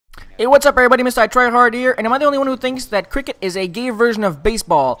Hey, what's up everybody, MrITryHard here, and am I the only one who thinks that cricket is a gay version of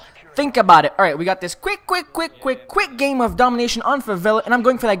baseball? Think about it. Alright, we got this quick game of domination on Favela, and I'm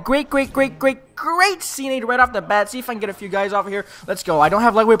going for that great scene right off the bat. See if I can get a few guys off of here. Let's go. I don't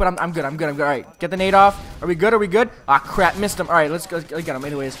have lightweight, but I'm good. Alright, get the nade off. Are we good? Ah, crap, missed him. Alright, let's go get him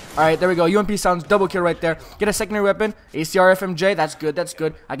anyways. Alright, there we go. UMP sounds double kill right there. Get a secondary weapon. ACR FMJ, that's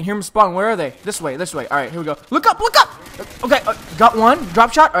good. I can hear him spawn. Where are they? This way. Alright, here we go. Look up! Okay, got one.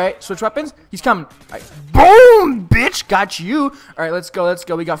 Drop shot. Alright, switch weapons. He's coming. Alright, boom, bitch. Got you. Alright, let's go.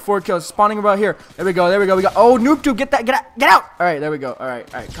 We got 4 kills spawning about here. There we go. We got, oh, noob tube, get out. Alright, there we go.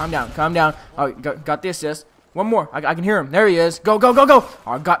 Alright, calm down. Oh, got the assist. One more. I can hear him. There he is. Go.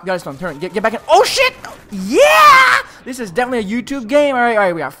 Oh, got his phone. Turn. Get back in. Oh, shit. Yeah. This is definitely a YouTube game. All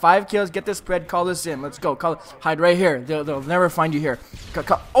right. We got 5 kills. Get this spread. Call this in. Let's go. Hide right here. They'll never find you here.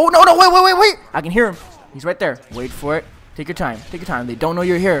 Oh, no. Wait. I can hear him. He's right there. Wait for it. Take your time. They don't know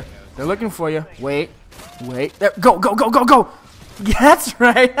you're here. They're looking for you. Wait. There. Go. Yeah, that's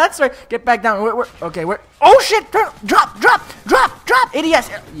right. Get back down. Okay. Oh shit! Drop. ADS.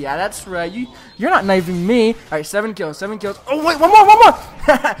 Yeah, that's right. You're not knifing me. All right, 7 kills. Oh wait, one more.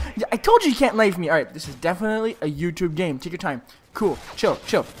 I told you can't knife me. All right, this is definitely a YouTube game. Take your time. Cool. Chill.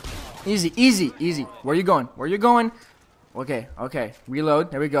 Easy. Where you going? Okay.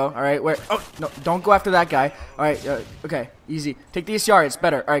 Reload. There we go. All right. Oh no! Don't go after that guy. All right. Okay. Easy. Take the ACR. It's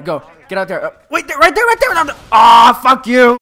better. All right. Go. Get out there. Wait. Right there. Ah, fuck you.